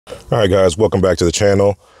All right, guys, welcome back to the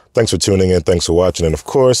channel. Thanks for tuning in. Thanks for watching. And of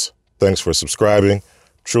course, thanks for subscribing.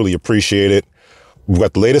 Truly appreciate it. We've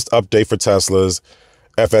got the latest update for Tesla's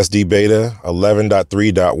FSD Beta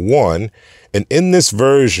 11.3.1. And in this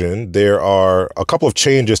version, there are a couple of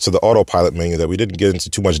changes to the Autopilot menu that we didn't get into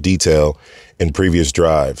too much detail in previous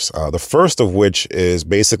drives. The first of which is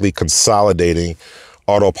basically consolidating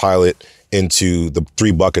Autopilot into the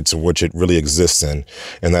three buckets in which it really exists in.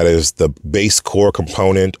 And that is the base core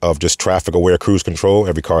component of just traffic aware cruise control.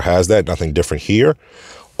 Every car has that, nothing different here.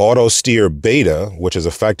 Auto Steer Beta, which is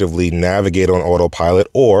effectively navigate on autopilot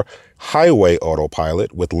or highway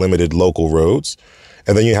autopilot with limited local roads.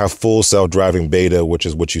 And then you have full self-driving beta, which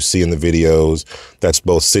is what you see in the videos. That's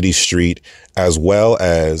both city, street, as well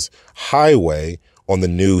as highway on the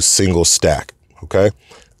new single stack. Okay.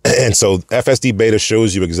 And so FSD Beta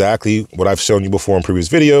shows you exactly what I've shown you before in previous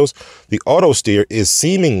videos. The auto steer is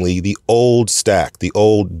seemingly the old stack, the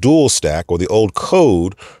old dual stack, or the old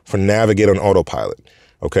code for navigate on autopilot.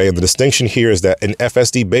 Okay, and the distinction here is that in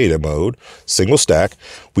FSD Beta mode, single stack,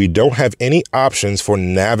 we don't have any options for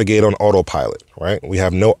navigate on autopilot, right? We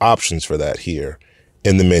have no options for that here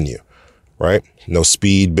in the menu, right? No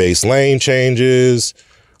speed-based lane changes,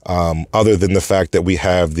 other than the fact that we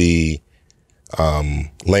have the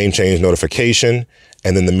lane change notification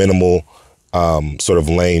and then the minimal sort of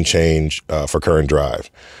lane change for current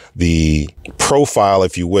drive. The profile,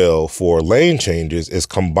 if you will, for lane changes is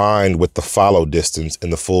combined with the follow distance in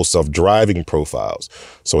the full self-driving profiles.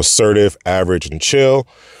 So assertive, average, and chill,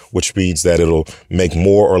 which means that it'll make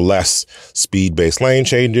more or less speed-based lane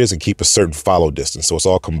changes and keep a certain follow distance. So it's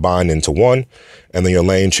all combined into one. And then your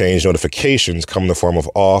lane change notifications come in the form of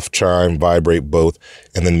off, chime, vibrate, both,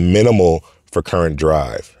 and then minimal for current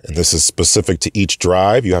drive. And this is specific to each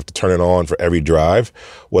drive. You have to turn it on for every drive.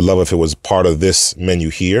 Would love if it was part of this menu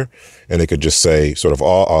here and it could just say sort of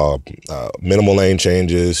all minimal lane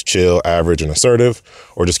changes, chill, average, and assertive,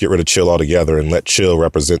 or just get rid of chill altogether and let chill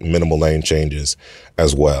represent minimal lane changes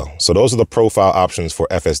as well. So those are the profile options for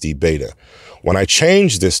FSD Beta. When I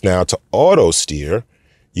change this now to auto steer,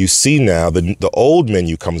 you see now the old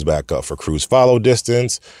menu comes back up for cruise follow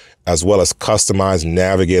distance, as well as customize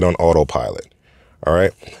navigate on autopilot. All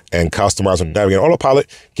right. And customize and navigate on autopilot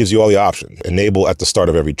gives you all the options. Enable at the start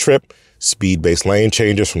of every trip, speed-based lane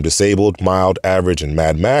changes from disabled, mild, average, and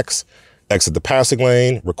mad max, exit the passing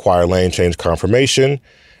lane, require lane change confirmation,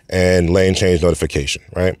 and lane change notification,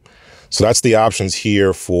 right? So that's the options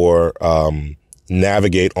here for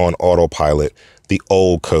navigate on autopilot, the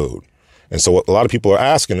old code. And so what a lot of people are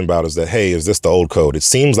asking about is that, hey, is this the old code? It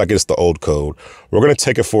seems like it's the old code. We're going to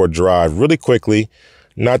take it for a drive really quickly.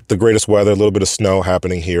 Not the greatest weather, a little bit of snow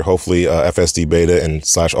happening here. Hopefully FSD Beta and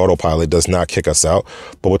 / autopilot does not kick us out.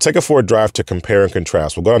 But we'll take it for a drive to compare and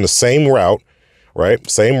contrast. We'll go on the same route, right?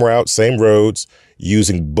 Same route, same roads,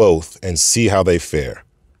 using both and see how they fare.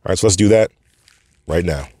 All right, so let's do that right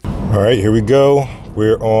now. All right, here we go.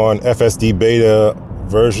 We're on FSD Beta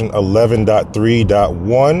version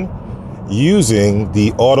 11.3.1. using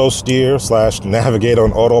the auto steer / navigate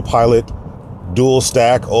on autopilot, dual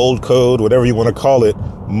stack, old code, whatever you want to call it,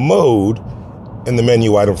 mode in the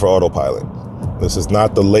menu item for autopilot. This is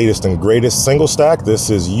not the latest and greatest single stack. This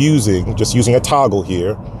is just using a toggle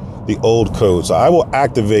here, the old code. So I will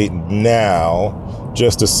activate now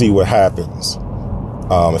just to see what happens.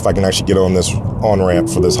 If I can actually get on this on-ramp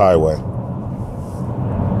for this highway.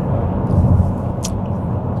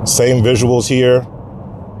 Same visuals here.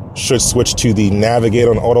 Should switch to the navigate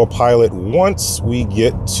on autopilot once we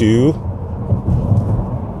get to,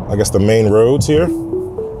 I guess, the main roads here.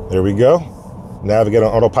 There we go. Navigate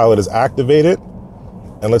on autopilot is activated.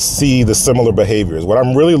 And let's see the similar behaviors. What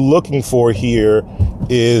I'm really looking for here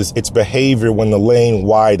is its behavior when the lane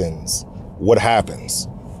widens. What happens?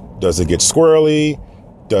 Does it get squirrely?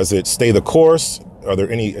 Does it stay the course? Are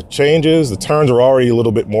there any changes? The turns are already a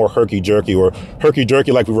little bit more herky-jerky, or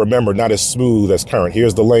herky-jerky like we remember, not as smooth as current.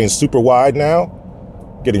 Here's the lane super wide now,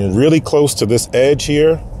 getting really close to this edge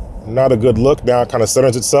here. Not a good look. Now it kind of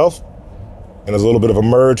centers itself, and there's a little bit of a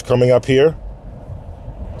merge coming up here.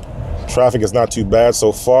 Traffic is not too bad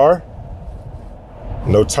so far.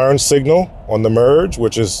 No turn signal on the merge,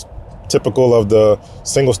 which is typical of the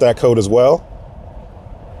single stack code as well.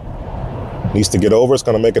 Needs to get over. It's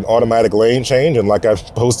going to make an automatic lane change. And like I've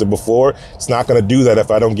posted before, it's not going to do that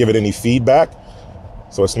if I don't give it any feedback.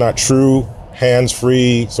 So it's not true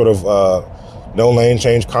hands-free sort of no lane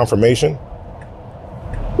change confirmation.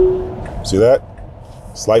 See that?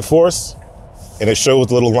 Slight force. And it shows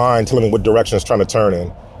the little line telling me what direction it's trying to turn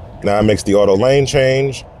in. Now it makes the auto lane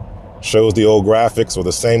change, shows the old graphics or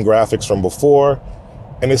the same graphics from before.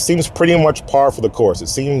 And it seems pretty much par for the course. It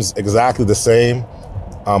seems exactly the same.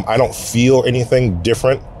 I don't feel anything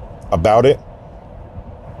different about it.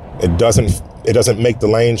 It doesn't make the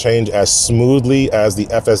lane change as smoothly as the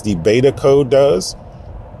FSD Beta code does.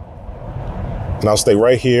 And I'll stay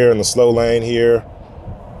right here in the slow lane here.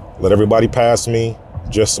 Let everybody pass me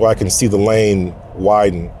just so I can see the lane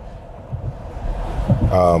widen.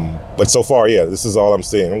 But so far, yeah, this is all I'm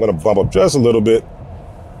seeing. I'm gonna bump up just a little bit.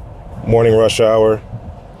 Morning rush hour.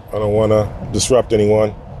 I don't wanna disrupt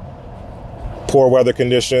anyone. Poor weather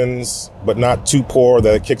conditions, but not too poor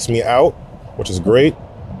that it kicks me out, which is great.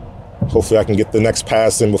 Hopefully I can get the next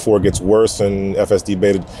pass in before it gets worse in FSD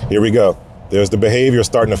Beta. Here we go. There's the behavior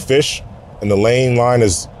starting to fish, and the lane line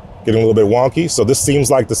is getting a little bit wonky. So this seems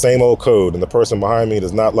like the same old code, and the person behind me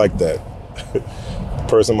does not like that. The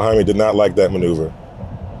person behind me did not like that maneuver.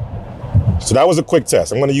 So that was a quick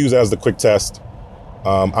test. I'm gonna use that as the quick test.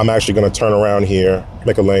 I'm actually gonna turn around here,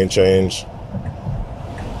 make a lane change.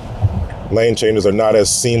 Lane changes are not as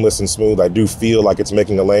seamless and smooth. I do feel like it's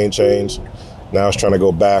making a lane change. Now it's trying to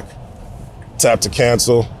go back. Tap to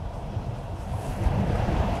cancel.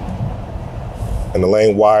 And the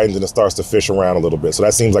lane widens and it starts to fish around a little bit. So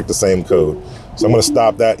that seems like the same code. So I'm gonna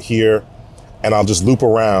stop that here and I'll just loop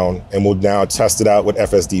around and we'll now test it out with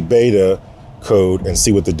FSD Beta code and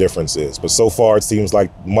see what the difference is. But so far it seems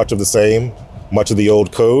like much of the same, much of the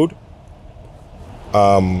old code,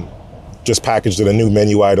 just packaged in a new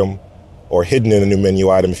menu item or hidden in a new menu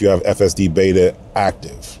item if you have FSD Beta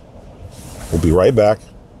active. We'll be right back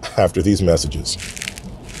after these messages.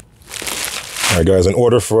 All right, guys, in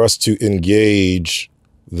order for us to engage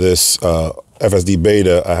this FSD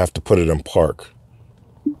Beta, I have to put it in park.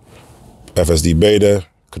 FSD Beta,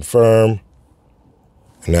 confirm.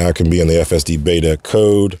 And now it can be in the FSD Beta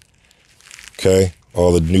code. Okay,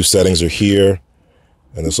 all the new settings are here.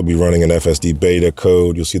 And this will be running an FSD Beta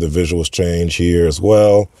code. You'll see the visuals change here as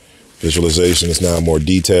well. Visualization is now more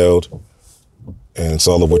detailed. And it's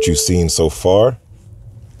all of what you've seen so far.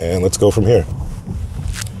 And let's go from here.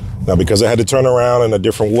 Now, because I had to turn around in a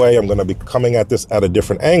different way, I'm gonna be coming at this at a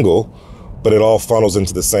different angle, but it all funnels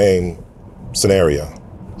into the same scenario.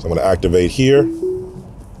 So I'm gonna activate here,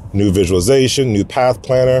 new visualization, new path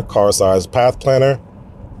planner, car size path planner.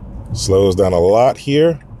 Slows down a lot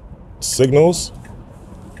here, signals,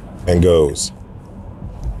 and goes.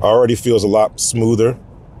 Already feels a lot smoother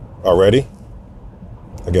already.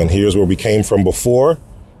 Again, here's where we came from before.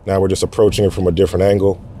 Now we're just approaching it from a different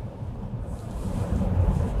angle.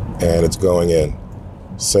 And it's going in.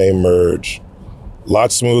 Same merge. A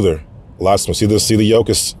lot smoother. A lot smoother. See the yoke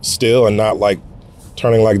is still and not like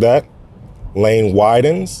turning like that. Lane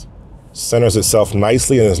widens, centers itself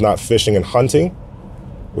nicely and is not fishing and hunting,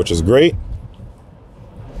 which is great.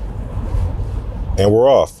 And we're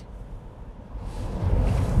off.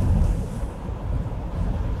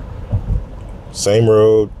 Same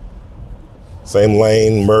road, same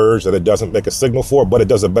lane, merge that it doesn't make a signal for, but it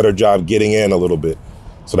does a better job getting in a little bit.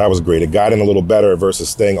 So that was great. It got in a little better versus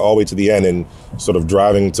staying all the way to the end and sort of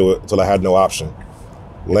driving to it until I had no option.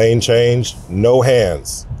 Lane change, no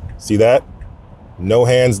hands. See that? No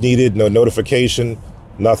hands needed, no notification,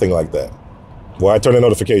 nothing like that. Well, I turned the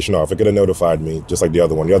notification off. It could have notified me, just like the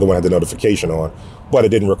other one. The other one had the notification on, but it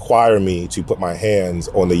didn't require me to put my hands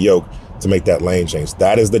on the yoke to make that lane change.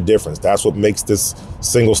 That is the difference. That's what makes this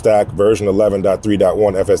single stack version 11.3.1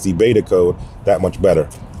 FSD Beta code that much better.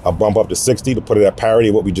 I'll bump up to 60 to put it at parity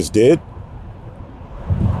of what we just did.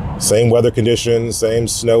 Same weather conditions, same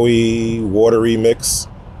snowy, watery mix.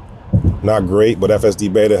 Not great, but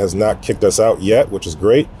FSD Beta has not kicked us out yet, which is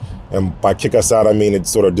great. And by kick us out, I mean it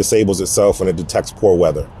sort of disables itself when it detects poor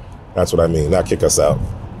weather. That's what I mean, not kick us out.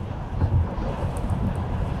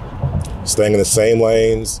 Staying in the same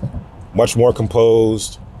lanes, much more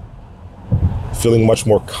composed, feeling much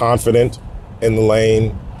more confident in the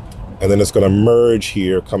lane. And then it's gonna merge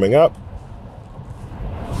here coming up.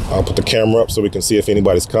 I'll put the camera up so we can see if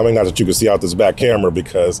anybody's coming. Not that you can see out this back camera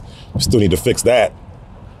because we still need to fix that.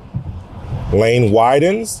 Lane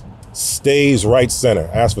widens, stays right center.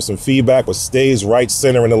 Ask for some feedback, but stays right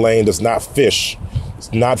center in the lane, does not fish.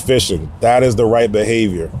 It's not fishing. That is the right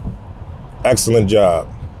behavior. Excellent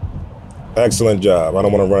job. Excellent job. I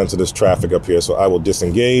don't want to run into this traffic up here, so I will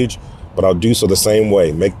disengage, but I'll do so the same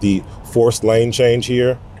way. Make the forced lane change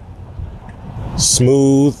here.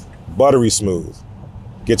 Smooth, buttery smooth.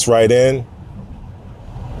 Gets right in.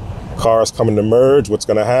 Car's coming to merge. What's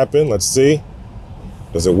going to happen? Let's see.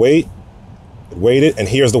 Does it wait? It waited, and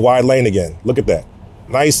here's the wide lane again. Look at that.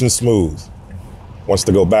 Nice and smooth. Wants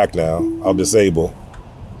to go back now. I'll disable.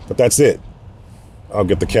 But that's it. I'll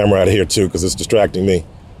get the camera out of here too because it's distracting me.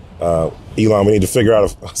 Elon, we need to figure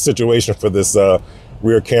out a situation for this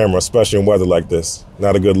rear camera, especially in weather like this.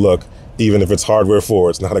 Not a good look. Even if it's hardware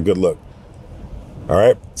 4, it's not a good look. All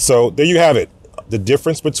right, so there you have it. The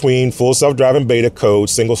difference between full self-driving beta code,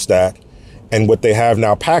 single stack, and what they have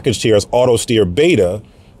now packaged here as auto steer beta,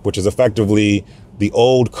 which is effectively the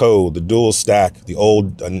old code, the dual stack, the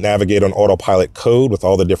old navigate on autopilot code with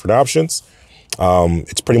all the different options.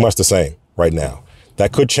 It's pretty much the same right now.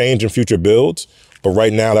 That could change in future builds, but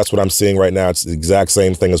right now, that's what I'm seeing right now. It's the exact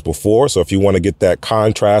same thing as before. So if you want to get that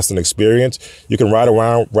contrast and experience, you can ride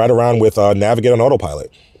around with navigate on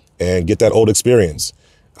autopilot and get that old experience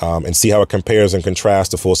and see how it compares and contrasts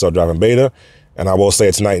to full self-driving beta. And I will say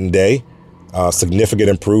it's night and day. Significant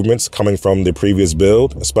improvements coming from the previous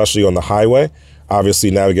build, especially on the highway.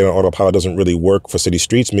 Obviously, navigating on autopilot doesn't really work for city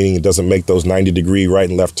streets, meaning it doesn't make those 90-degree right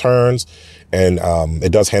and left turns. And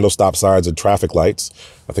it does handle stop signs and traffic lights.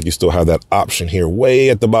 I think you still have that option here way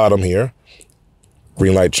at the bottom here.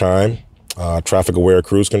 Green light chime, traffic aware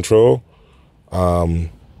cruise control.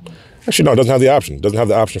 Actually, no, it doesn't have the option. It doesn't have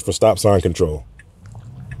the option for stop sign control.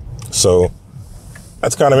 So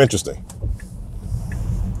that's kind of interesting.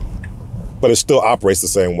 But it still operates the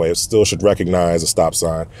same way. It still should recognize a stop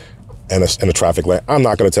sign and a traffic light. I'm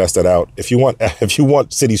not going to test that out. If you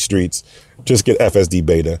want city streets, just get FSD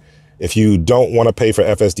Beta. If you don't want to pay for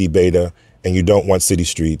FSD Beta and you don't want city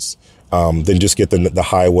streets, then just get the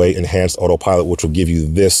highway enhanced autopilot, which will give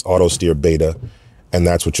you this auto steer beta, and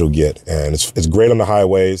that's what you'll get. And it's great on the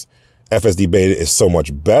highways. FSD Beta is so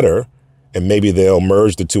much better, and maybe they'll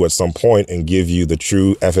merge the two at some point and give you the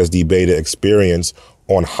true FSD Beta experience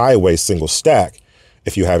on highway single stack.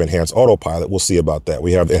 If you have enhanced autopilot, we'll see about that.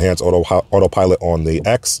 We have enhanced autopilot on the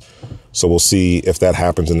X, so we'll see if that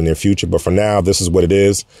happens in the near future. But for now, this is what it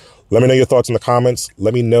is. Let me know your thoughts in the comments.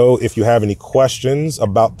 Let me know if you have any questions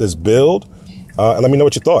about this build, and let me know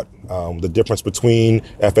what you thought. The difference between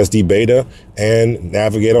FSD Beta and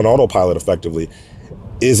navigate on autopilot effectively.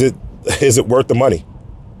 Is it worth the money?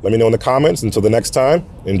 Let me know in the comments. Until the next time,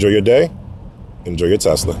 enjoy your day. Enjoy your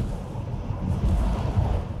Tesla.